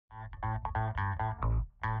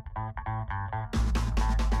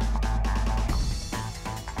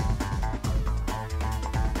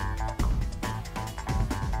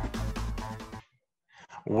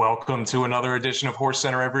Welcome to another edition of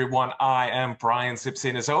HorseCenter, everyone. I am Brian Zipsy,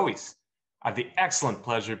 and as always, I have the excellent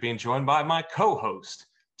pleasure of being joined by my co-host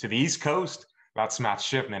to the East Coast. That's Matt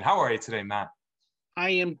Shipman. How are you today, Matt?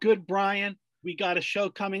 I am good, Brian. We got a show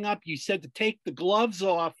coming up. You said to take the gloves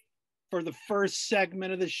off for the first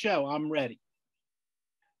segment of the show. I'm ready.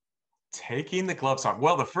 Taking the gloves off.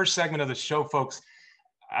 Well, the first segment of the show, folks,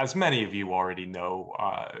 as many of you already know,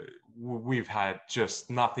 we've had just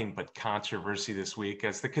nothing but controversy this week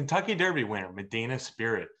as the Kentucky Derby winner, Medina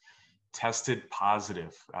Spirit, tested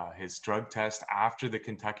positive. His drug test after the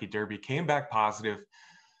Kentucky Derby came back positive.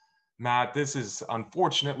 Matt, this is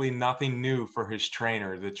unfortunately nothing new for his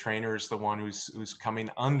trainer. The trainer is the one who's coming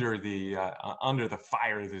under the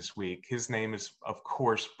fire this week. His name is, of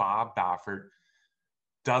course, Bob Baffert.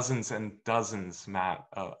 Dozens and dozens, Matt,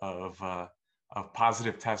 of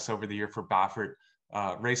positive tests over the year for Baffert.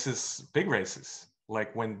 Races, big races,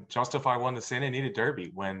 like when Justify won the Santa Anita Derby,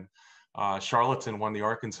 when Charlatan won the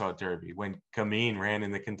Arkansas Derby, when Gamine ran in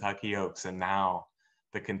the Kentucky Oaks, and now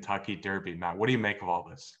the Kentucky Derby. Matt, what do you make of all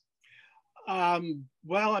this?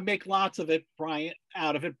 Well, I make lots of it, Brian,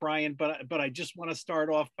 but I just want to start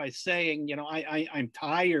off by saying, I'm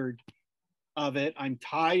tired of it. I'm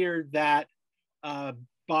tired that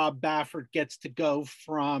Bob Baffert gets to go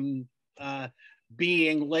from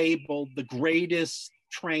being labeled the greatest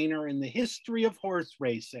trainer in the history of horse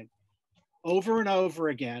racing over and over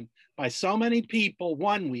again by so many people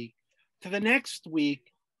one week to the next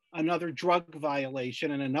week, another drug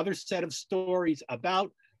violation and another set of stories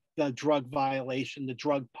about the drug violation, the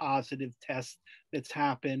drug positive test that's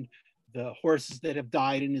happened, the horses that have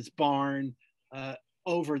died in his barn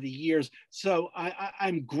over the years. So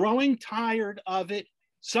I'm growing tired of it.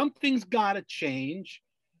 Something's got to change.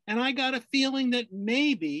 And I got a feeling that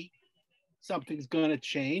maybe something's going to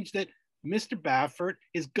change, that Mr. Baffert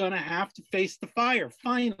is going to have to face the fire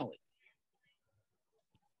finally.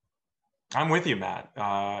 I'm with you, Matt.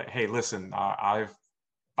 Hey, listen, I've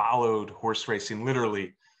followed horse racing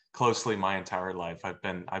literally closely my entire life. I've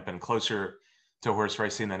been closer to horse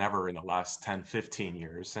racing than ever in the last 10, 15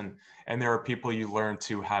 years. And there are people you learn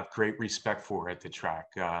to have great respect for at the track.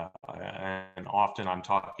 And often I'm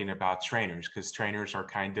talking about trainers, because trainers are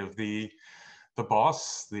kind of the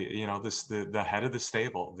boss, the head of the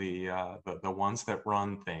stable, the ones that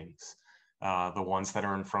run things, the ones that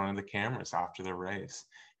are in front of the cameras after the race.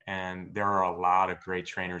 And there are a lot of great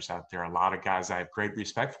trainers out there, a lot of guys I have great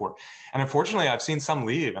respect for. And unfortunately, I've seen some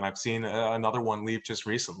leave, and I've seen another one leave just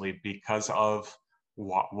recently because of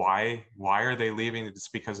why are they leaving? It's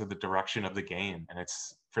because of the direction of the game. And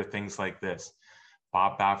it's for things like this.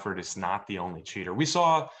 Bob Baffert is not the only cheater. We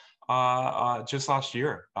saw just last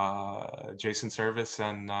year, Jason Service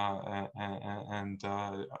and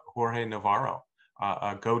Jorge Navarro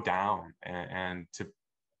go down and to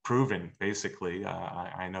proven, basically.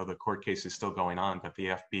 I know the court case is still going on, but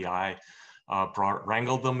the FBI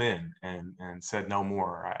wrangled them in and said no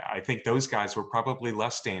more. I think those guys were probably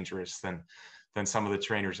less dangerous than some of the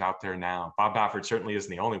trainers out there now. Bob Baffert certainly isn't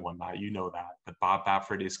the only one, Matt, you know that. But Bob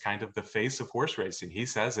Baffert is kind of the face of horse racing. He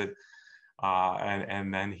says it,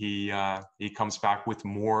 and then he comes back with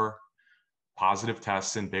more positive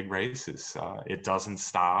tests in big races. It doesn't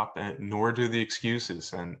stop, nor do the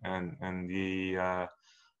excuses, and the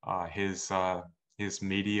his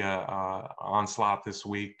media onslaught this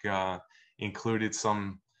week included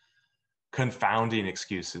some confounding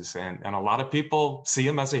excuses, and a lot of people see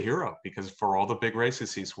him as a hero because for all the big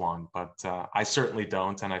races he's won, but I certainly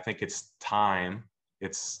don't. And I think it's time,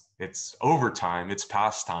 it's overtime, it's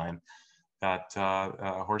past time that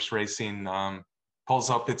horse racing pulls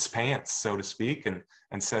up its pants, so to speak,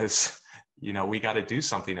 and says, we got to do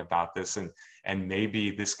something about this. And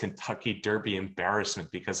maybe this Kentucky Derby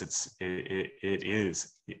embarrassment, because it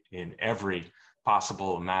is in every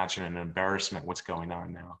possible imagine an embarrassment what's going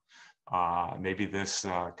on now. Maybe this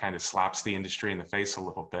kind of slaps the industry in the face a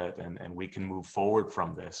little bit, and we can move forward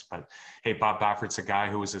from this. But hey, Bob Baffert's a guy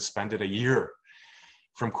who was suspended a year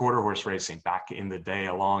from quarter horse racing back in the day,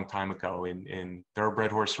 a long time ago. In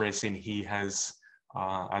thoroughbred horse racing, he has,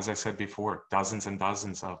 as I said before, dozens and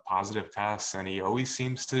dozens of positive tests, and he always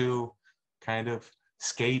seems to kind of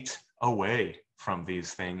skate away from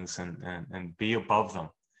these things and be above them.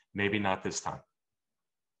 Maybe not this time.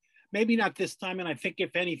 Maybe not this time. And I think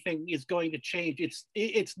if anything is going to change,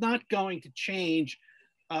 it's not going to change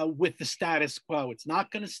with the status quo. It's not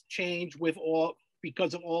going to change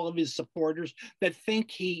because of all of his supporters that think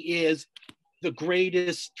he is the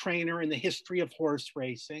greatest trainer in the history of horse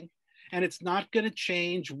racing. And it's not going to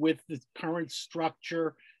change with the current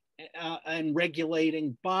structure and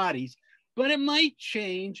regulating bodies. But it might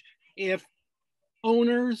change if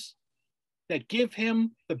owners that give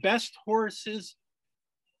him the best horses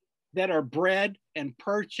that are bred and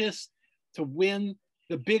purchased to win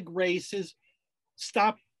the big races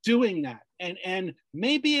stop doing that. And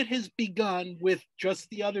maybe it has begun with just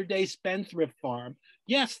the other day Spendthrift Farm.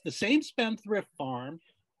 Yes, the same Spendthrift Farm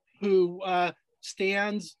who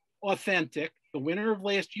stands authentic, the winner of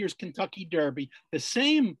last year's Kentucky Derby, the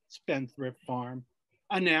same Spendthrift Farm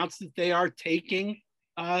announced that they are taking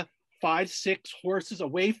 5-6 horses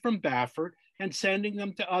away from Baffert and sending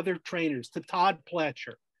them to other trainers, to Todd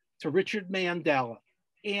Pletcher, to Richard Mandela,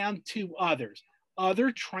 and to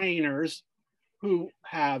other trainers who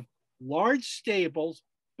have large stables,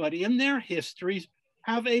 but in their histories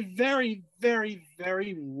have a very, very,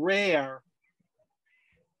 very rare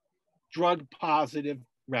drug positive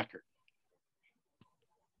record.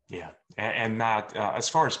 Yeah, and Matt, as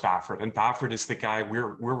far as Baffert, and Baffert is the guy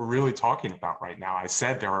we're really talking about right now. I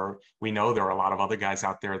said we know there are a lot of other guys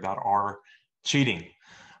out there that are cheating,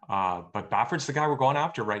 but Baffert's the guy we're going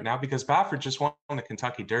after right now because Baffert just won the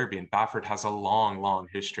Kentucky Derby, and Baffert has a long, long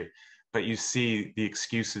history. But you see the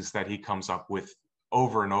excuses that he comes up with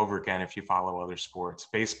over and over again if you follow other sports.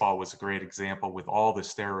 Baseball was a great example with all the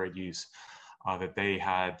steroid use that they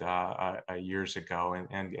had years ago,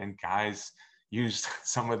 and guys used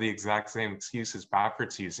some of the exact same excuses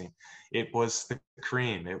Baffert's using. It was the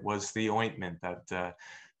cream, it was the ointment that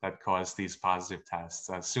caused these positive tests.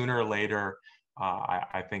 Sooner or later,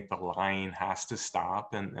 I think the lying has to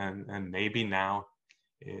stop, and maybe now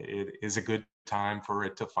it is a good time for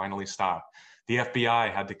it to finally stop. The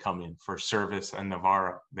FBI had to come in for Service and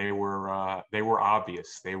Navarro. They were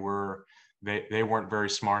obvious. They weren't very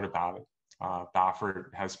smart about it. Baffert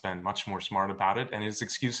has been much more smart about it, and his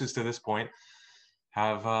excuses to this point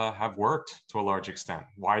have worked to a large extent.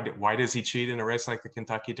 Why does he cheat in a race like the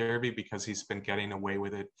Kentucky Derby? Because he's been getting away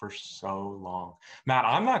with it for so long. Matt,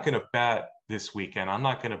 I'm not going to bet this weekend. I'm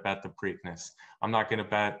not going to bet the Preakness. I'm not going to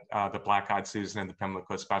bet the Black Eyed Susan and the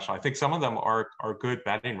Pimlico Special. I think some of them are good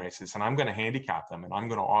betting races, and I'm going to handicap them, and I'm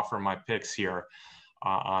going to offer my picks here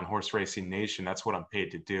on Horse Racing Nation. That's what I'm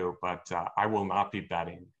paid to do, but I will not be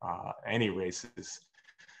betting any races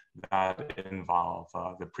that involve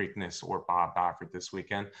the Preakness or Bob Baffert this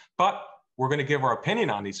weekend. But we're going to give our opinion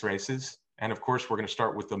on these races. And of course, we're going to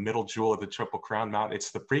start with the middle jewel of the Triple Crown, Matt.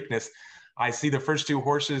 It's the Preakness. I see the first two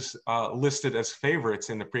horses listed as favorites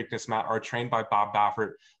in the Preakness, Matt, are trained by Bob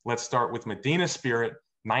Baffert. Let's start with Medina Spirit,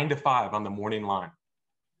 9-5 on the morning line.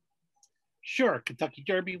 Sure, Kentucky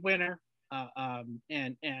Derby winner.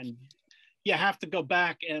 And you have to go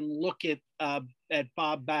back and look at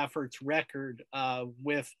Bob Baffert's record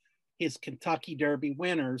with his Kentucky Derby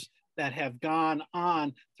winners that have gone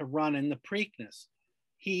on to run in the Preakness.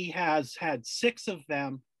 He has had 6 of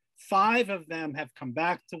them. 5 of them have come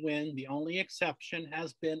back to win. The only exception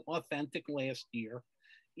has been Authentic last year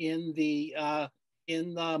in the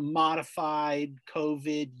modified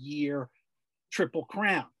COVID year Triple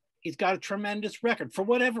Crown. He's got a tremendous record. For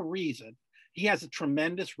whatever reason, he has a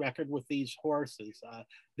tremendous record with these horses.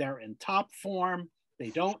 They're in top form. They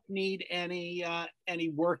don't need any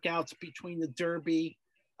workouts between the Derby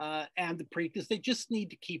and the Preakness. They just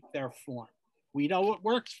need to keep their form. We know what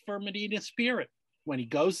works for Medina Spirit. When he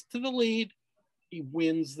goes to the lead, he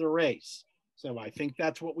wins the race. So I think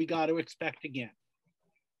that's what we got to expect again.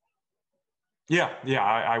 Yeah,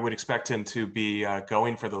 I would expect him to be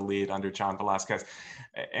going for the lead under John Velasquez.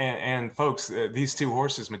 And folks, these two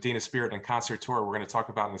horses, Medina Spirit and Concert Tour, we're going to talk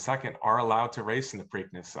about in a second, are allowed to race in the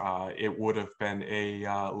Preakness. It would have been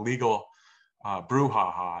a legal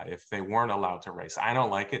brouhaha if they weren't allowed to race. I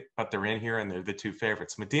don't like it, but they're in here and they're the two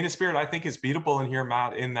favorites. Medina Spirit, I think, is beatable in here,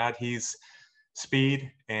 Matt, in that he's speed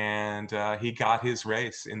and he got his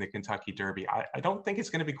race in the Kentucky Derby. I don't think it's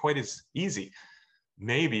going to be quite as easy.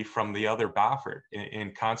 Maybe from the other Baffert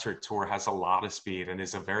in Concert Tour has a lot of speed and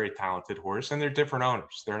is a very talented horse, and they're different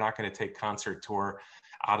owners. They're not going to take Concert Tour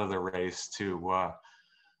out of the race to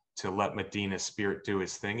let Medina Spirit do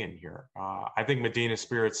his thing in here. I think Medina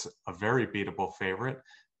Spirit's a very beatable favorite,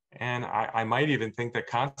 and I might even think that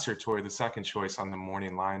Concert Tour, the second choice on the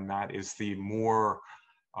morning line, Matt, is the more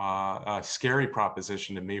scary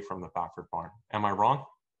proposition to me from the Baffert barn. Am I wrong?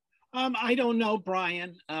 I don't know,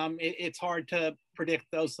 Brian. It's hard to predict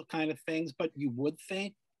those kind of things, but you would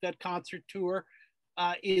think that Concert Tour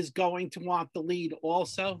is going to want the lead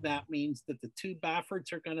also. That means that the two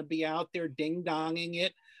Bafferts are going to be out there ding-donging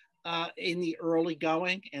it in the early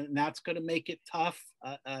going, and that's going to make it tough.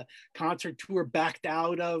 Concert Tour backed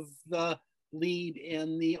out of the lead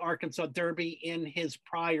in the Arkansas Derby in his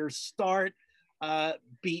prior start,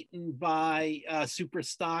 beaten by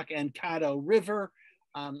Superstock and Caddo River.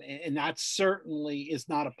 And that certainly is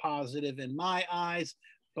not a positive in my eyes,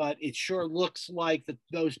 but it sure looks like that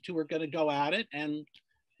those two are going to go at it. And,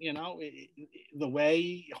 you know, the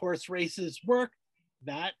way horse races work,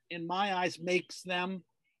 that in my eyes makes them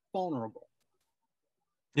vulnerable.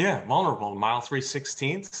 Yeah, vulnerable. Mile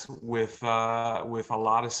 3/16 with a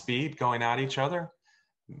lot of speed going at each other.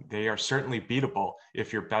 They are certainly beatable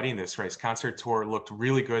if you're betting this race. Concert Tour looked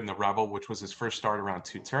really good in the Rebel, which was his first start around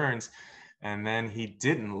 2 turns. And then he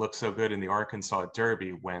didn't look so good in the Arkansas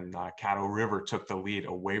Derby when Caddo River took the lead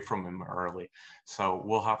away from him early. So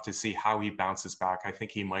we'll have to see how he bounces back. I think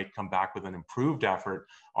he might come back with an improved effort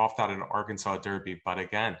off that in Arkansas Derby. But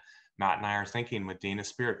again, Matt and I are thinking Medina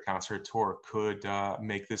Spirit Concert Tour could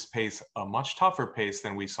make this pace a much tougher pace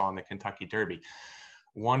than we saw in the Kentucky Derby.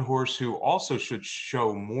 One horse who also should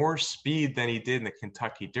show more speed than he did in the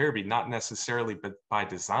Kentucky Derby, not necessarily but by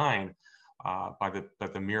design,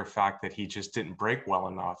 but the mere fact that he just didn't break well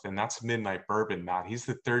enough, and that's Midnight Bourbon, Matt. He's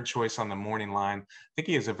the third choice on the morning line. I think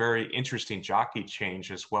he has a very interesting jockey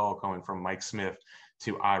change as well, going from Mike Smith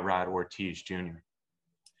to Irad Ortiz Jr.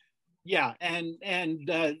 Yeah, and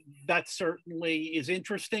that certainly is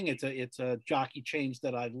interesting. It's a jockey change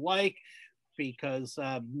that I like, because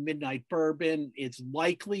Midnight Bourbon is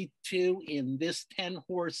likely to, in this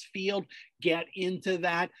 10-horse field, get into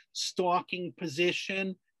that stalking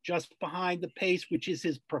position just behind the pace, which is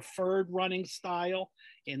his preferred running style.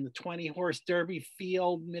 In the 20-horse Derby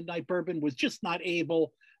field, Midnight Bourbon was just not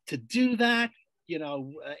able to do that. You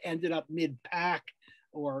know, ended up mid-pack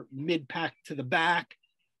or mid-pack to the back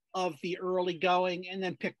of the early going, and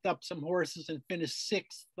then picked up some horses and finished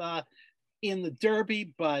sixth in the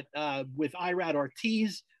Derby. But with Irad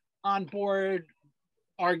Ortiz on board,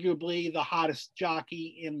 arguably the hottest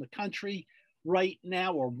jockey in the country right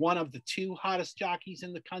now, or one of the two hottest jockeys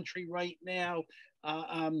in the country right now,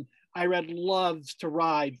 Irad loves to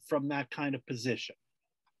ride from that kind of position.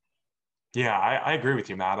 Yeah, I agree with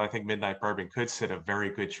you, Matt. I think Midnight Bourbon could sit a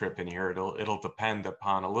very good trip in here. It'll depend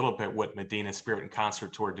upon a little bit what Medina Spirit and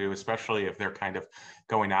Concert Tour do, especially if they're kind of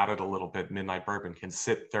going at it a little bit. Midnight Bourbon can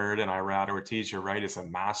sit third, and Irad Ortiz, you're right, is a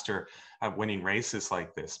master at winning races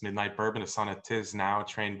like this. Midnight Bourbon, a son of Tiz now,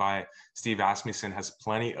 trained by Steve Asmussen, has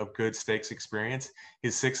plenty of good stakes experience.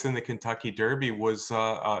 His sixth in the Kentucky Derby was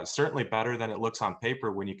certainly better than it looks on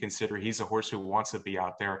paper when you consider he's a horse who wants to be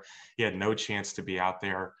out there. He had no chance to be out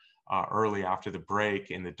there early after the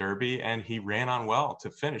break in the Derby, and he ran on well to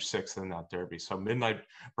finish sixth in that Derby. So Midnight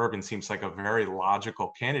Bourbon seems like a very logical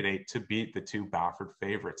candidate to beat the two Baffert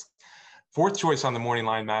favorites. Fourth choice on the morning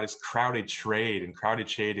line, Matt, is Crowded Trade, and Crowded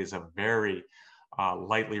Trade is a very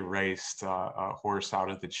lightly raced horse out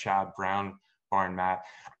of the Chad Brown barn, Matt.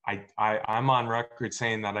 I'm on record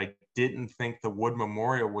saying that I didn't think the Wood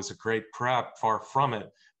Memorial was a great prep, far from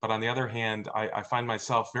it. But on the other hand, I find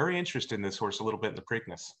myself very interested in this horse a little bit in the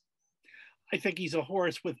Preakness. I think he's a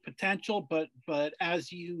horse with potential, but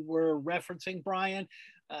as you were referencing, Brian,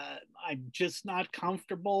 I'm just not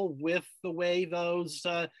comfortable with the way those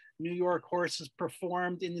New York horses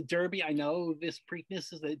performed in the Derby. I know this Preakness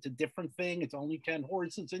it's a different thing. It's only 10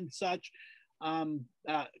 horses and such.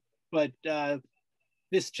 But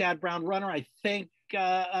this Chad Brown runner, I think,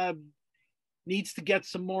 needs to get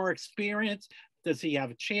some more experience. Does he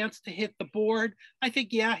have a chance to hit the board? I think,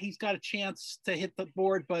 yeah, he's got a chance to hit the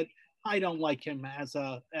board, but I don't like him as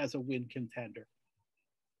a win contender.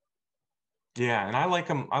 Yeah, and I like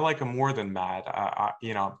him. I like him more than Matt.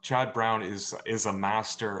 You know, Chad Brown is a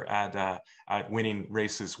master at winning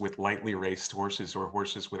races with lightly raced horses, or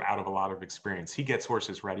horses without a lot of experience. He gets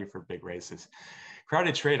horses ready for big races.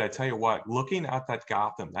 Crowded Trade, I tell you what, looking at that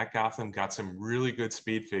Gotham got some really good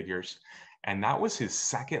speed figures, and that was his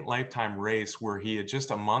second lifetime race, where he had just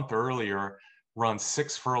a month earlier run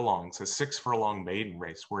 6 furlongs, a 6 furlong maiden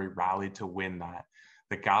race where he rallied to win that.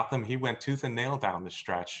 The Gotham, he went tooth and nail down the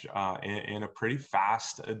stretch in a pretty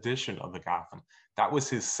fast edition of the Gotham. That was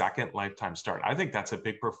his second lifetime start. I think that's a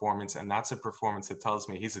big performance, and that's a performance that tells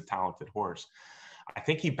me he's a talented horse. I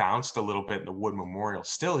think he bounced a little bit in the Wood Memorial.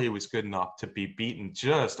 Still, he was good enough to be beaten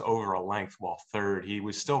just over a length while third. He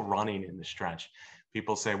was still running in the stretch.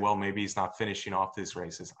 People say, well, maybe he's not finishing off these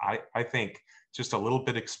races. I think just a little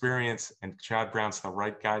bit of experience, and Chad Brown's the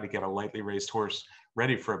right guy to get a lightly raced horse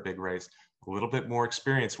ready for a big race. A little bit more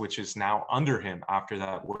experience, which is now under him after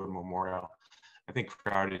that Wood Memorial. I think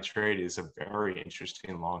Crowded Trade is a very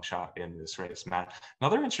interesting long shot in this race, Matt.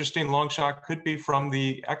 Another interesting long shot could be from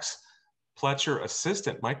the ex-Pletcher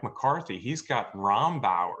assistant, Mike McCarthy. He's got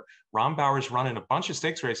Rombauer. Rombauer's running a bunch of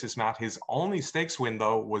stakes races, Matt. His only stakes win,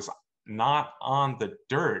 though, was not on the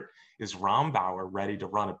dirt. Is Rombauer ready to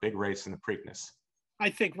run a big race in the Preakness? I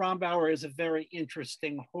think Rombauer is a very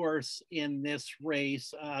interesting horse in this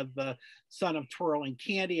race. The son of Twirling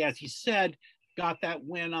Candy, as you said, got that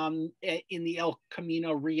win in the El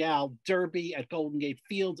Camino Real Derby at Golden Gate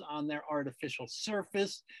Fields on their artificial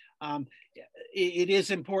surface. It is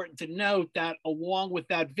important to note that along with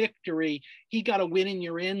that victory, he got a win in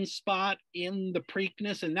your in spot in the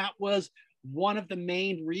Preakness, and that was one of the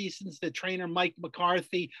main reasons that trainer Mike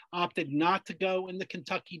McCarthy opted not to go in the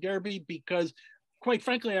Kentucky Derby, because quite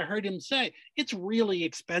frankly, I heard him say it's really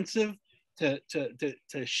expensive to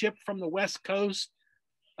ship from the West Coast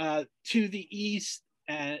to the East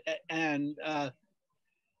and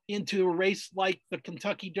into a race like the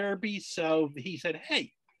Kentucky Derby. So he said,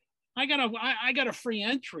 hey, I got a free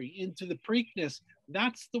entry into the Preakness.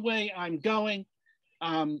 That's the way I'm going.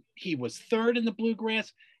 He was third in the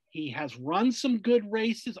Bluegrass. He has run some good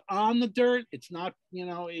races on the dirt. It's not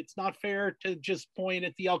fair to just point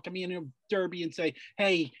at the El Camino Derby and say,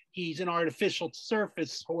 hey, he's an artificial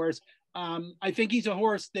surface horse. I think he's a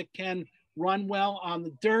horse that can run well on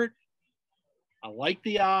the dirt. I like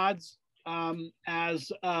the odds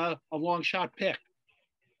as a long shot pick.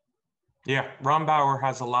 Yeah, Rombauer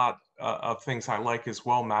has a lot of things I like as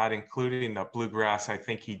well, Matt, including the Bluegrass. I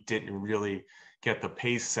think he didn't really get the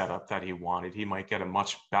pace setup that he wanted. He might get a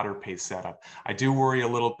much better pace setup. I do worry a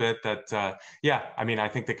little bit that, yeah, I mean, I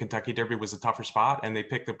think the Kentucky Derby was a tougher spot, and they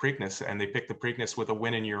picked the Preakness, and they picked the Preakness with a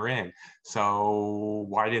win and you're in. So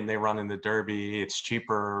why didn't they run in the Derby? It's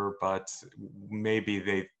cheaper, but maybe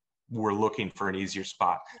they were looking for an easier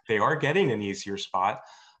spot. They are getting an easier spot.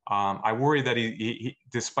 I worry that he,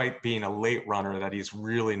 despite being a late runner, that he's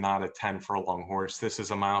really not a 10 furlong horse. This is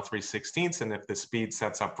a mile 3/16, and if the speed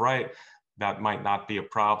sets up right, that might not be a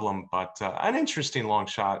problem, but an interesting long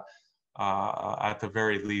shot at the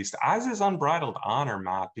very least, as is Unbridled Honor,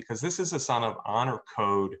 Matt, because this is a son of Honor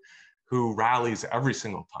Code who rallies every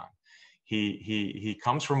single time. He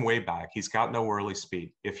comes from way back. He's got no early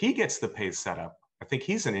speed. If he gets the pace set up, I think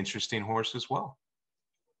he's an interesting horse as well.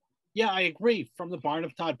 Yeah, I agree. From the barn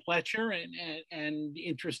of Todd Pletcher, and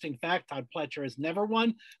interesting fact, Todd Pletcher has never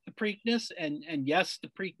won the Preakness, and yes, the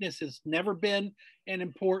Preakness has never been an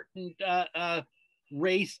important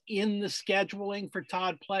race in the scheduling for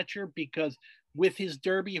Todd Pletcher, because with his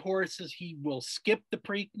Derby horses, he will skip the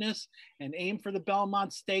Preakness and aim for the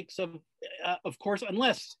Belmont Stakes, of course,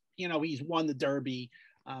 unless he's won the Derby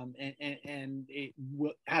and it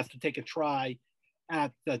has to take a try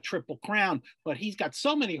at the Triple Crown. But he's got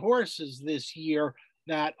so many horses this year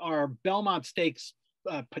that are Belmont Stakes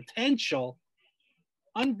potential.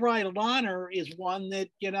 Unbridled Honor is one that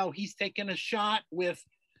he's taken a shot with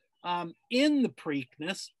in the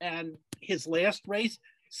Preakness, and his last race,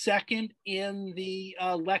 second in the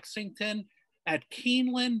Lexington at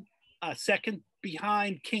Keeneland, second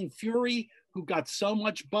behind King Fury, who got so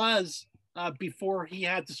much buzz before he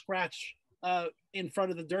had to scratch in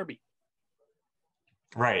front of the Derby.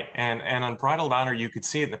 Right. And Unbridled Honor, you could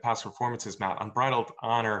see it in the past performances, Matt. Unbridled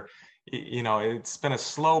Honor, it's been a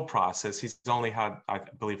slow process. He's only had, I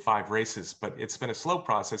believe, 5 races, but it's been a slow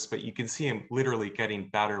process, but you can see him literally getting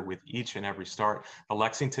better with each and every start. The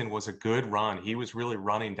Lexington was a good run. He was really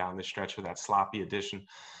running down the stretch for that sloppy edition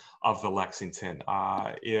of the Lexington.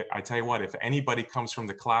 I tell you what, if anybody comes from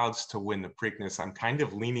the clouds to win the Preakness, I'm kind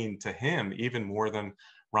of leaning to him even more than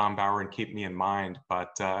Rombauer and Keep Me in Mind,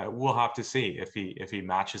 but we'll have to see if he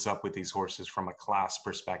matches up with these horses from a class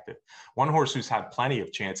perspective. One horse who's had plenty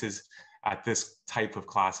of chances at this type of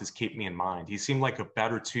class is Keep Me in Mind. He seemed like a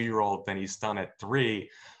better 2-year-old than he's done at 3.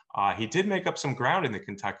 He did make up some ground in the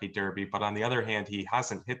Kentucky Derby, but on the other hand, he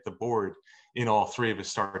hasn't hit the board in all 3 of his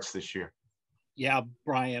starts this year. Yeah,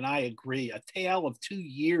 Brian, I agree. A tale of 2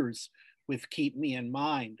 years with Keep Me in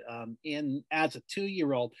Mind. As a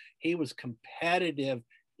 2-year-old, he was competitive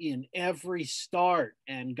in every start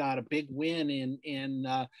and got a big win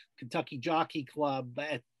in Kentucky Jockey Club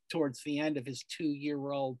towards the end of his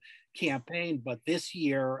 2-year-old campaign. But this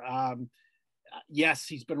year, yes,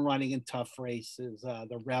 he's been running in tough races,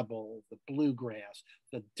 the Rebel, the Bluegrass,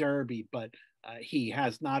 the Derby, but he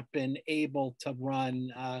has not been able to run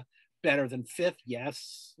better than 5th.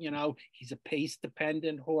 Yes, he's a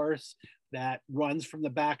pace-dependent horse that runs from the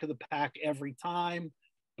back of the pack every time,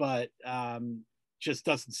 but just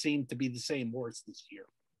doesn't seem to be the same horse this year.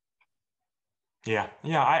 Yeah,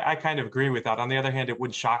 I kind of agree with that. On the other hand, it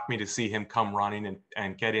would shock me to see him come running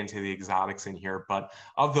and get into the exotics in here. But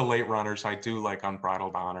of the late runners, I do like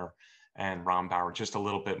Unbridled Honor and Rombauer just a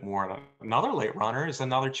little bit more. Another late runner is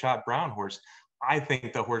another Chad Brown horse. I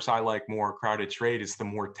think the horse I like more, Crowded Trade, is the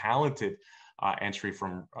more talented entry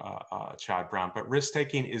from Chad Brown. But Risk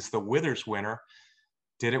Taking is the Withers winner.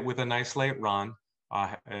 Did it with a nice late run.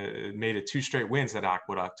 made it 2 straight wins at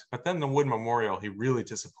Aqueduct. But then the Wood Memorial, he really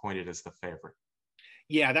disappointed as the favorite.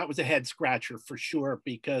 Yeah, that was a head scratcher for sure,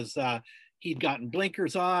 because he'd gotten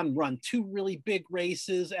blinkers on, run 2 really big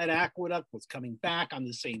races at Aqueduct, was coming back on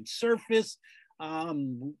the same surface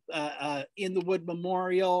in the Wood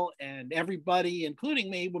Memorial, and everybody, including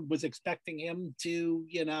me, was expecting him to,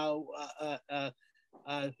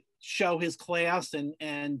 show his class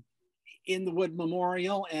and in the Wood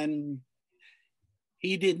Memorial, and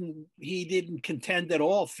he didn't contend at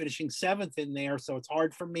all, finishing 7th in there. So it's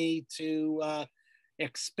hard for me to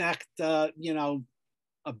expect a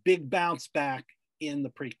big bounce back in the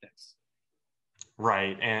Preakness.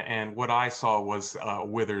 Right, and what I saw was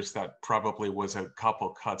Withers that probably was a couple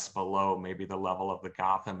cuts below maybe the level of the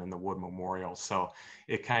Gotham and the Wood Memorial. So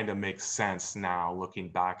it kind of makes sense now looking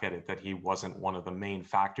back at it that he wasn't one of the main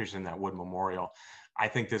factors in that Wood Memorial. I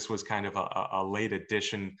think this was kind of a late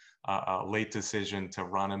addition, a late decision to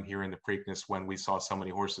run him here in the Preakness when we saw so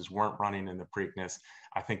many horses weren't running in the Preakness.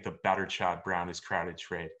 I think the better Chad Brown is Crowded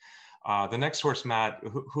Trade. The next horse, Matt,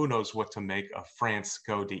 who knows what to make of France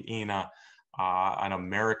Go Ina. An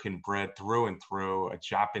American bred through and through, a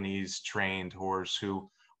Japanese trained horse who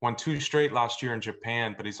won 2 straight last year in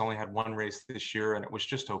Japan, but he's only had 1 race this year, and it was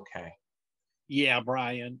just okay. Yeah,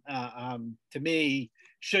 Brian, to me,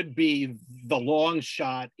 should be the long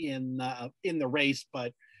shot in the race,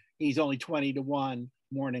 but he's only 20-1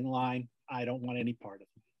 morning line. I don't want any part of it.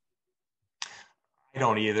 I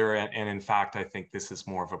don't either. And in fact, I think this is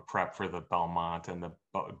more of a prep for the Belmont and the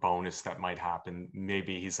bonus that might happen.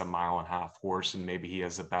 Maybe he's a 1.5 mile horse and maybe he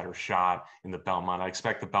has a better shot in the Belmont. I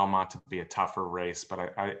expect the Belmont to be a tougher race,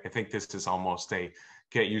 but I think this is almost a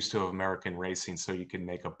get used to American racing so you can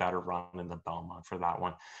make a better run in the Belmont for that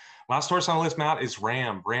one. Last horse on the list, Matt, is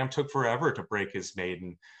Ram. Ram took forever to break his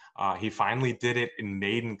maiden. He finally did it in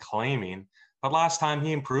maiden claiming. But last time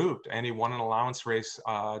he improved and he won an allowance race,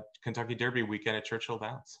 Kentucky Derby weekend at Churchill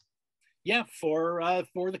Downs. Yeah, for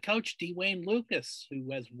the coach, Dwayne Lucas,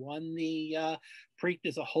 who has won the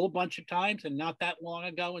Preakness a whole bunch of times, and not that long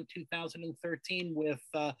ago in 2013 with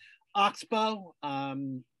Oxbow,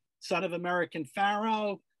 son of American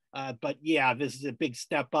Pharaoh. But yeah, this is a big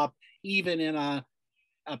step up, even in a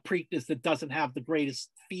Preakness that doesn't have the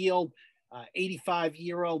greatest field.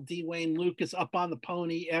 85-year-old Dwayne Lucas up on the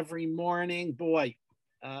pony every morning. Boy,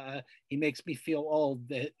 he makes me feel old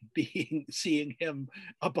that seeing him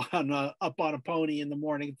up on a pony in the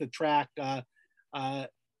morning at the track.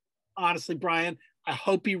 Honestly, Brian, I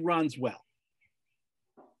hope he runs well.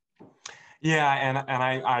 Yeah, and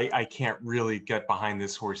I can't really get behind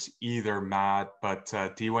this horse either, Matt. But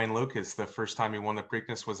Dwayne Lucas, the first time he won the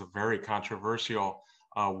Preakness was a very controversial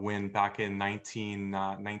win back in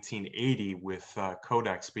 1980 with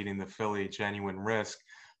Codex beating the filly Genuine Risk.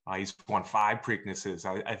 He's won 5 Preaknesses.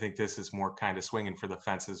 I think this is more kind of swinging for the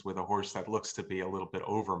fences with a horse that looks to be a little bit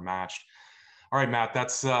overmatched. All right, Matt,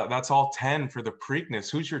 that's all 10 for the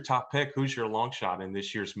Preakness. Who's your top pick? Who's your long shot in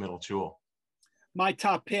this year's Middle Jewel? My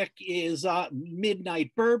top pick is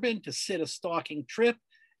Midnight Bourbon to sit a stalking trip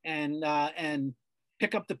and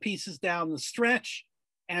pick up the pieces down the stretch.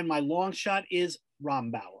 And my long shot is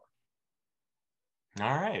Rombauer.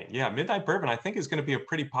 All right. Yeah, Midnight Bourbon, I think, is going to be a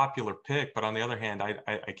pretty popular pick. But on the other hand,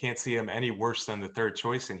 I can't see him any worse than the third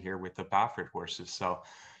choice in here with the Baffert horses. So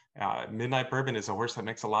Midnight Bourbon is a horse that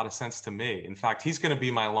makes a lot of sense to me. In fact, he's going to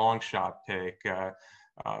be my long shot pick.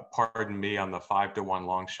 Pardon me on the 5-1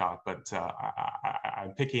 long shot, but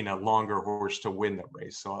I'm picking a longer horse to win the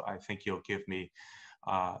race. So I think you'll give me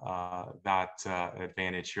that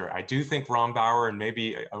advantage here. I do think Rombauer and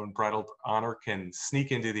maybe Unbridled Honor can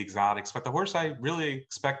sneak into the exotics, but the horse I really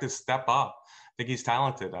expect to step up. I think he's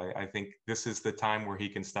talented. I think this is the time where he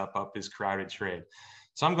can step up his Crowded Trade.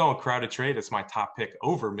 So I'm going Crowded Trade as my top pick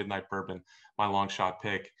over Midnight Bourbon, my long shot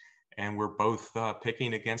pick. And we're both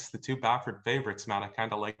picking against the 2 Baffert favorites, Matt. I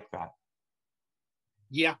kind of like that.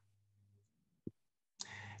 Yeah.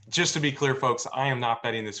 Just to be clear, folks, I am not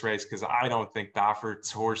betting this race because I don't think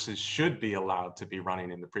Baffert's horses should be allowed to be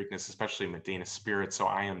running in the Preakness, especially Medina Spirit. So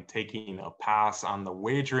I am taking a pass on the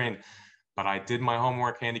wagering, but I did my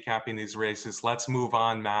homework handicapping these races. Let's move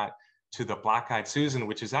on, Matt, to the Black Eyed Susan,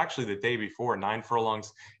 which is actually the day before, 9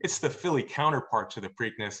 furlongs. It's the filly counterpart to the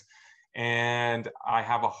Preakness. And I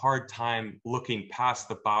have a hard time looking past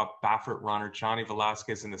the Baffert runner, Johnny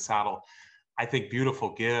Velasquez in the saddle. I think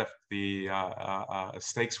Beautiful Gift, the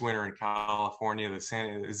stakes winner in California, the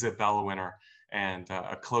Santa Isabella winner, and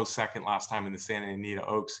a close second last time in the Santa Anita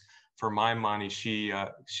Oaks. For my money, she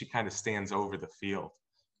kind of stands over the field.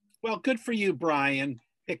 Well, good for you, Brian,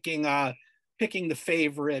 picking picking the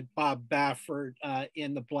favorite, Bob Baffert,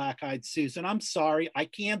 in the Black-Eyed Susan. I'm sorry, I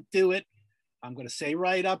can't do it. I'm going to say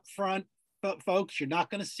right up front, folks, you're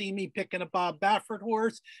not going to see me picking a Bob Baffert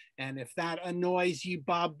horse. And if that annoys you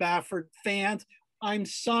Bob Baffert fans, I'm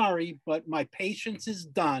sorry, but my patience is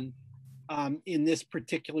done in this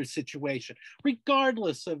particular situation.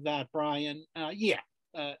 Regardless of that, Brian,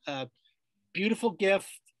 beautiful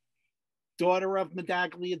gift, daughter of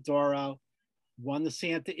Medagliadoro, won the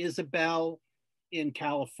Santa Isabel in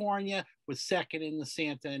California, was second in the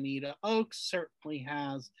Santa Anita Oaks, certainly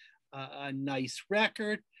has a nice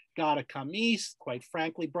record. Gotta come east. Quite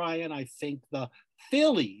frankly, Brian, I think the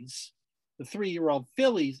fillies, the 3-year-old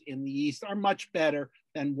fillies in the East, are much better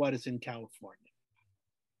than what is in California.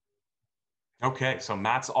 Okay, so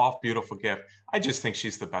Matt's off Beautiful Gift. I just think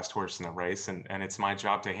she's the best horse in the race, and it's my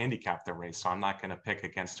job to handicap the race. So I'm not going to pick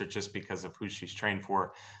against her just because of who she's trained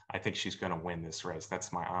for. I think she's going to win this race.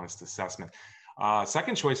 That's my honest assessment.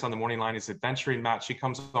 Second choice on the morning line is Adventuring Matt. She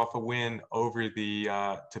comes off a win over the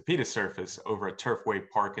Tapeta surface over at Turfway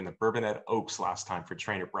Park in the Bourbonnette Oaks last time for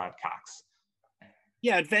trainer Brad Cox.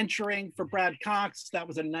 Yeah, Adventuring for Brad Cox. That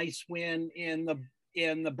was a nice win in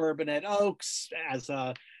the Bourbonnette Oaks as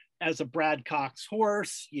a Brad Cox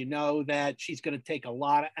horse. You know that she's going to take a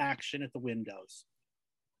lot of action at the windows.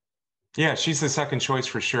 Yeah, she's the second choice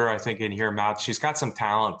for sure, I think, in here, Matt. She's got some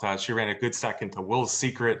talent. She ran a good second to Will's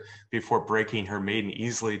Secret before breaking her maiden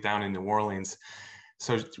easily down in New Orleans.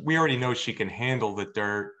 So we already know she can handle the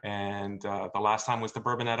dirt. And the last time was the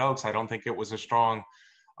Bourbonnette Oaks. I don't think it was a strong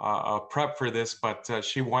prep for this, but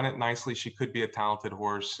she won it nicely. She could be a talented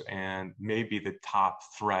horse and maybe the top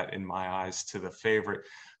threat in my eyes to the favorite.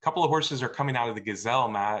 A couple of horses are coming out of the Gazelle,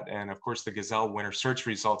 Matt. And of course, the Gazelle winner search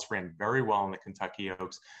results ran very well in the Kentucky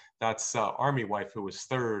Oaks. That's Army Wife, who was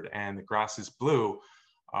third, and the Grass is Blue,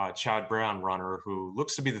 Chad Brown runner, who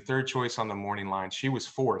looks to be the third choice on the morning line. She was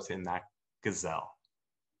fourth in that Gazelle.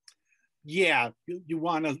 Yeah, you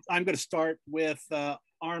want to, I'm going to start with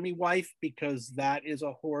Army Wife, because that is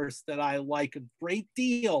a horse that I like a great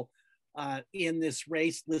deal in this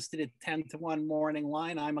race, listed at 10-1 morning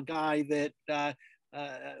line. I'm a guy that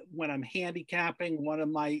when I'm handicapping, one of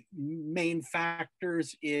my main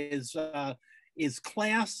factors is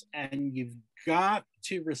class, and you've got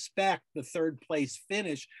to respect the third place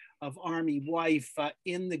finish of Army Wife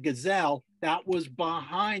in the Gazelle. That was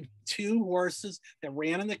behind two horses that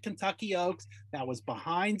ran in the Kentucky Oaks. That was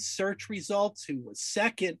behind Search Results, who was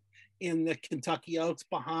second in the Kentucky Oaks,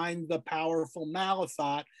 behind the powerful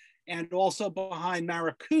Malathot, and also behind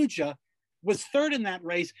Maracuja, was third in that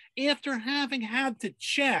race after having had to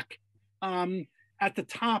check at the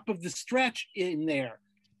top of the stretch in there.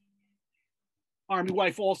 Army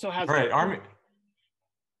Wife also has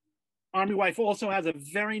Army Wife also has a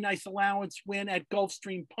very nice allowance win at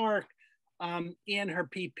Gulfstream Park in her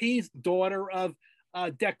PPs. Daughter of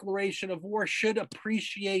Declaration of War, should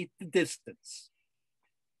appreciate the distance.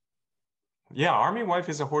 Yeah, Army Wife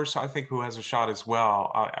is a horse, I think, who has a shot as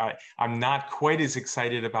well. I'm not quite as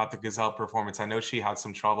excited about the Gazelle performance. I know she had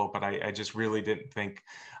some trouble, but I just really didn't think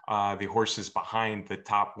the horses behind the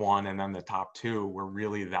top one and then the top two were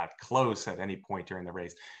really that close at any point during the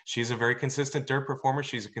race. She's a very consistent dirt performer.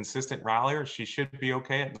 She's a consistent rallier. She should be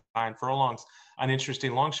okay at 9 furlongs. An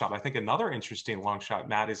interesting long shot. I think another interesting long shot,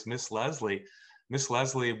 Matt, is Miss Leslie. Miss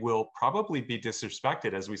Leslie will probably be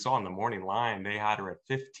disrespected, as we saw in the morning line. They had her at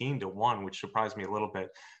 15-1, which surprised me a little bit.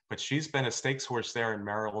 But she's been a stakes horse there in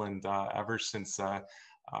Maryland ever since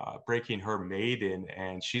breaking her maiden,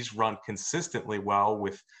 and she's run consistently well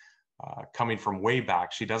with coming from way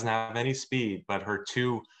back. She doesn't have any speed, but her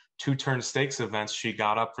two-turn stakes events, she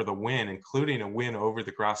got up for the win, including a win over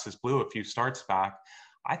the Grass is Blue a few starts back.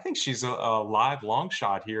 I think she's a live long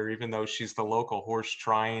shot here, even though she's the local horse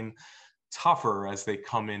trying tougher as they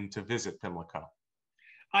come in to visit Pimlico.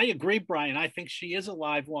 I agree, Brian. I think she is a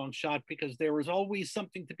live long shot, because there was always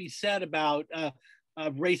something to be said about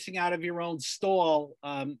racing out of your own stall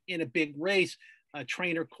in a big race.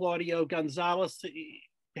 Trainer Claudio Gonzalez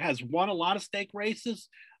has won a lot of stake races,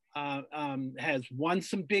 has won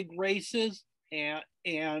some big races,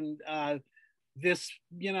 and this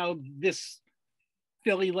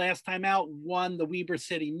filly last time out won the Weber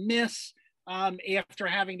City Miss after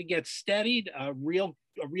having to get steadied. A real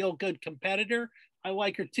good competitor. I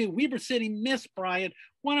like her too. Weber City Miss, Brian,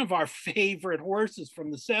 one of our favorite horses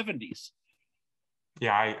from the 70s.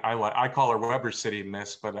 Yeah, I call her Weber City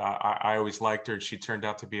Miss, but I always liked her. She turned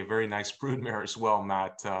out to be a very nice broodmare as well,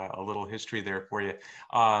 Matt. A little history there for you.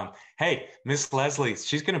 Hey, Miss Leslie,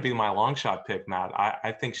 she's going to be my long shot pick, Matt.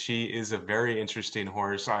 I think she is a very interesting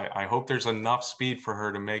horse. I hope there's enough speed for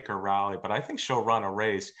her to make her rally, but I think she'll run a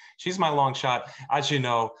race. She's my long shot. As you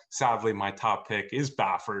know, sadly, my top pick is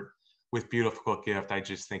Baffert with Beautiful Gift. I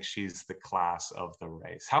just think she's the class of the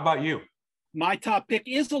race. How about you? My top pick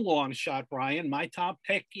is a long shot, Brian. My top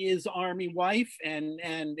pick is Army Wife, and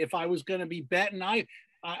if I was going to be betting,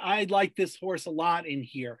 I like this horse a lot in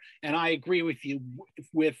here, and I agree with you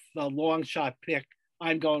with the long shot pick.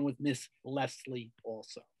 I'm going with Miss Leslie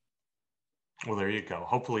also. Well, there you go.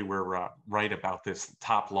 Hopefully we're right about this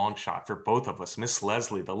top long shot for both of us. Miss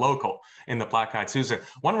Leslie, the local in the Black Eyed Susan.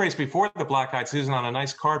 One race before the Black Eyed Susan on a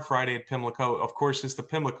nice card Friday at Pimlico, of course, is the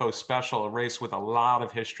Pimlico Special, a race with a lot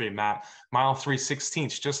of history, Matt. Mile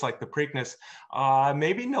 3/16, just like the Preakness.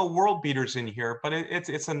 Maybe no world beaters in here, but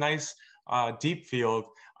it's a nice deep field.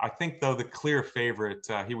 I think, though, the clear favorite,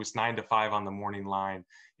 he was 9-5 on the morning line,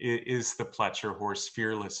 is the Pletcher horse,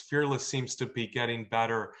 Fearless. Fearless seems to be getting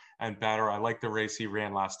better and better. I like the race he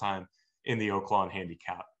ran last time in the Oaklawn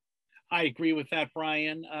Handicap. I agree with that,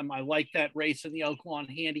 Brian. I like that race in the Oaklawn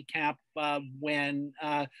Handicap when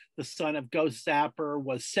the son of Ghost Zapper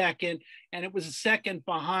was second, and it was a second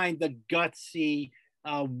behind the gutsy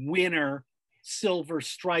winner, Silver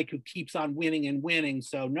Strike, who keeps on winning and winning.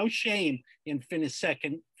 So no shame in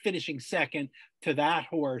finishing second to that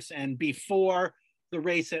horse. And before the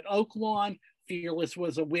race at Oaklawn, Fearless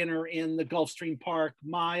was a winner in the Gulfstream Park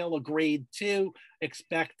Mile, a grade 2.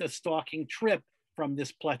 Expect a stalking trip from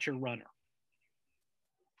this Pletcher runner.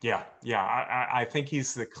 Yeah, I think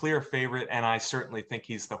he's the clear favorite, and I certainly think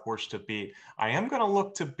he's the horse to beat. I am going to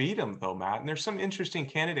look to beat him, though, Matt, and there's some interesting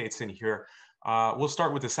candidates in here. We'll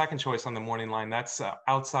start with the second choice on the morning line. That's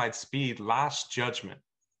Outside Speed, Last Judgment.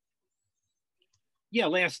 Yeah,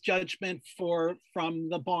 Last Judgment from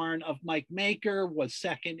the barn of Mike Maker, was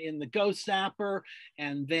second in the Ghost Zapper,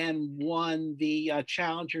 and then won the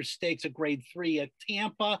Challenger Stakes, a grade 3 at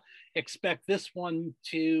Tampa. Expect this one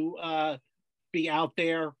to be out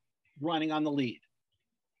there running on the lead.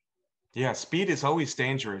 Yeah, speed is always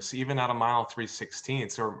dangerous, even at a mile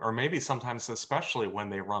 3/16, or maybe sometimes especially when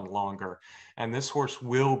they run longer. And this horse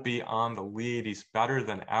will be on the lead. He's better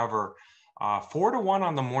than ever. 4-1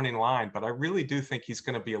 on the morning line, but I really do think he's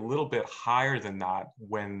going to be a little bit higher than that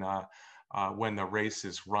when the race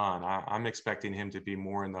is run. I'm expecting him to be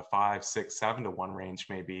more in the 5, 6, 7-1 range,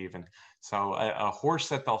 maybe even. So a horse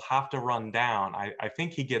that they'll have to run down. I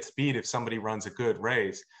think he gets beat if somebody runs a good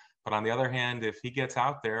race. But on the other hand, if he gets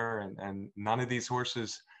out there and none of these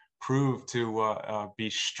horses prove to be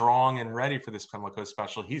strong and ready for this Pimlico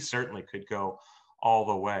Special, he certainly could go all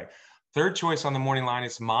the way. Third choice on the morning line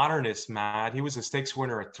is Modernist, Matt. He was a stakes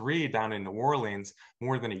winner at 3 down in New Orleans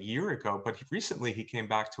more than a year ago, but recently he came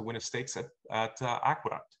back to win a stakes at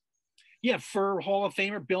Aqueduct. Yeah, for Hall of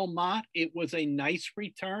Famer Bill Mott, it was a nice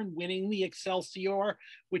return, winning the Excelsior,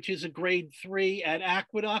 which is a grade 3 at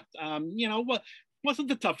Aqueduct. Wasn't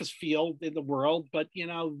the toughest field in the world, but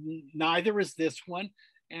neither is this one.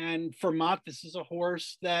 And for Mott, this is a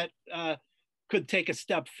horse that could take a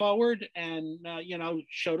step forward and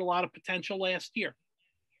showed a lot of potential last year.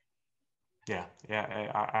 Yeah,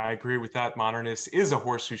 I agree with that. Modernist is a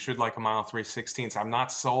horse who should like a mile 3/16. I'm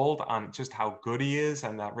not sold on just how good he is,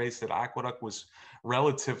 and that race at Aqueduct was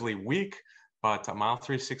relatively weak, but a mile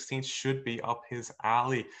 3/16 should be up his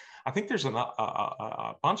alley. I think there's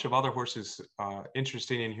a bunch of other horses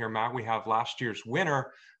interesting in here, Matt. We have last year's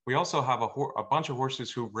winner. We also have a bunch of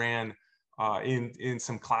horses who ran in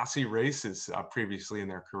some classy races previously in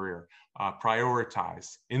their career.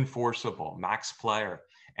 Prioritize, Enforceable, Max Player.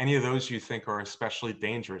 Any of those you think are especially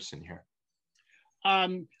dangerous in here?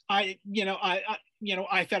 I've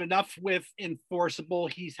had enough with Enforceable.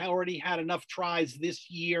 He's already had enough tries this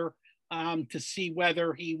year to see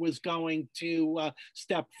whether he was going to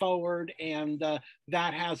step forward, and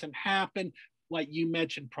that hasn't happened. Like you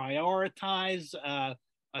mentioned, Prioritize,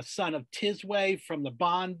 a son of Tisway from the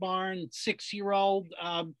Bond Barn, 6-year-old,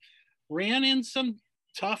 ran in some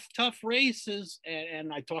tough races,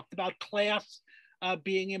 and I talked about class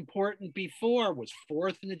being important before. Was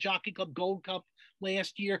 4th in the Jockey Club Gold Cup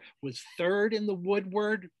last year, was 3rd in the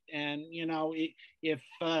Woodward, and if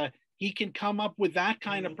he can come up with that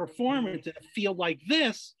kind of performance in a field like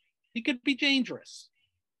this, he could be dangerous.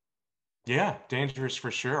 Yeah, dangerous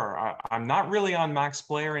for sure. I'm not really on Max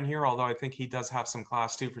Blair in here, although I think he does have some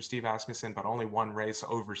class 2 for Steve Asmussen, but only one race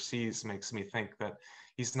overseas makes me think that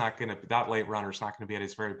he's not going to, that late runner is not going to be at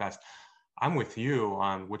his very best. I'm with you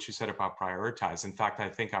on what you said about prioritize. In fact, I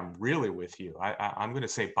think I'm really with you. I'm going to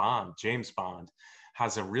say Bond, James Bond,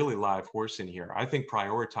 has a really live horse in here. I think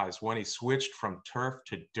prioritize, when he switched from turf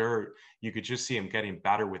to dirt, you could just see him getting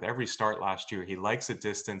better with every start last year. He likes a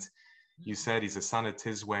distance. You said he's a son of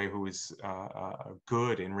Tisway who is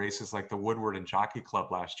good in races like the Woodward and Jockey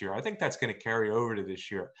Club last year. I think that's going to carry over to this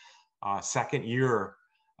year. Second year,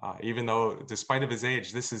 even though despite of his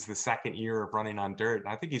age, this is the second year of running on dirt. And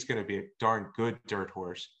I think he's going to be a darn good dirt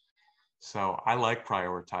horse. So I like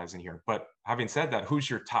prioritizing here. But having said that, who's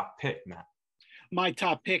your top pick, Matt? My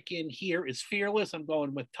top pick in here is Fearless. I'm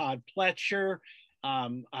going with Todd Pletcher.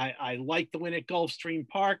 I like the win at Gulfstream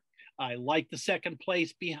Park. I like the second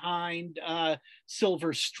place behind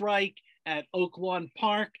Silver Strike at Oaklawn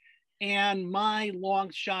Park. And my long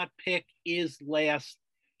shot pick is Last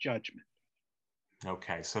Judgment.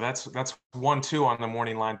 Okay, so that's 1-2 on the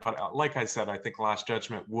morning line. But like I said, I think Last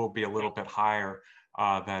Judgment will be a little bit higher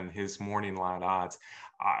than his morning line odds.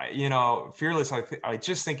 You know, Fearless, I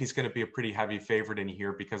just think he's going to be a pretty heavy favorite in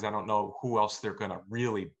here because I don't know who else they're going to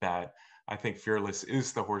really bet. I think Fearless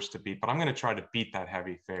is the horse to beat, but I'm going to try to beat that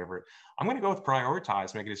heavy favorite. I'm going to go with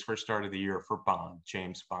Prioritize, making his first start of the year for Bond,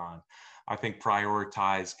 James Bond. I think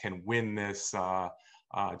Prioritize can win this.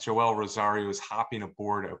 Joel Rosario is hopping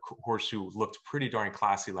aboard a horse who looked pretty darn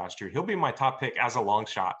classy last year. He'll be my top pick as a long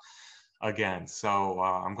shot again. So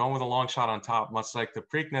I'm going with a long shot on top, much like the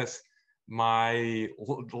Preakness. My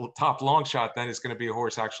top long shot then is going to be a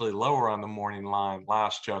horse actually lower on the morning line,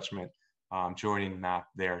 Last Judgment, joining Matt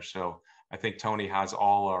there. So I think Tony has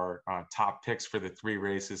all our top picks for the 3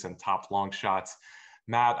 races and top long shots.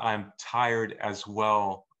 Matt, I'm tired as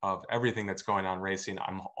well of everything that's going on racing.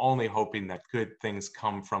 I'm only hoping that good things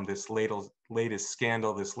come from this latest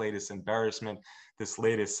scandal, this latest embarrassment, this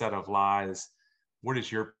latest set of lies. What is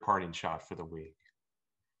your parting shot for the week?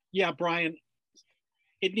 Yeah, Brian,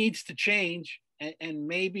 it needs to change. And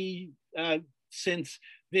maybe since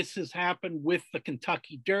this has happened with the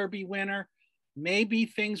Kentucky Derby winner, maybe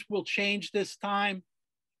things will change this time.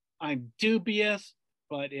 I'm dubious,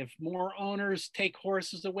 but if more owners take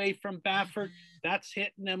horses away from Baffert, that's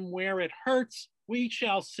hitting them where it hurts. We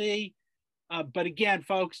shall see. But again,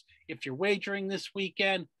 folks, if you're wagering this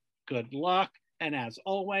weekend, good luck. And as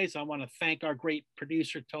always, I want to thank our great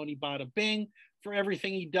producer, Tony Bada Bing, for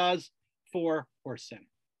everything he does for HorseCenter.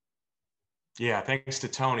 Yeah, thanks to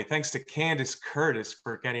Tony. Thanks to Candace Curtis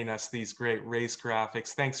for getting us these great race graphics.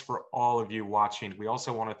 Thanks for all of you watching. We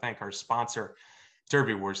also want to thank our sponsor,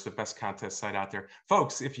 Derby Wars, the best contest site out there.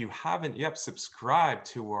 Folks, if you haven't yet subscribed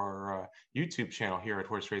to our YouTube channel here at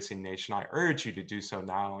Horse Racing Nation, I urge you to do so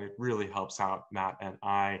now. It really helps out Matt and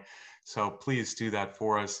I. So please do that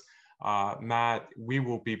for us. Matt, we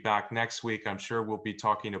will be back next week. I'm sure we'll be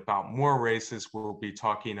talking about more races. We'll be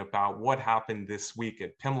talking about what happened this week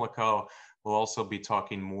at Pimlico. We'll also be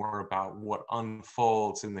talking more about what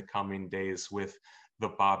unfolds in the coming days with the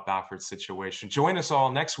Bob Baffert situation. Join us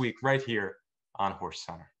all next week right here on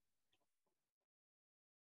HorseCenter.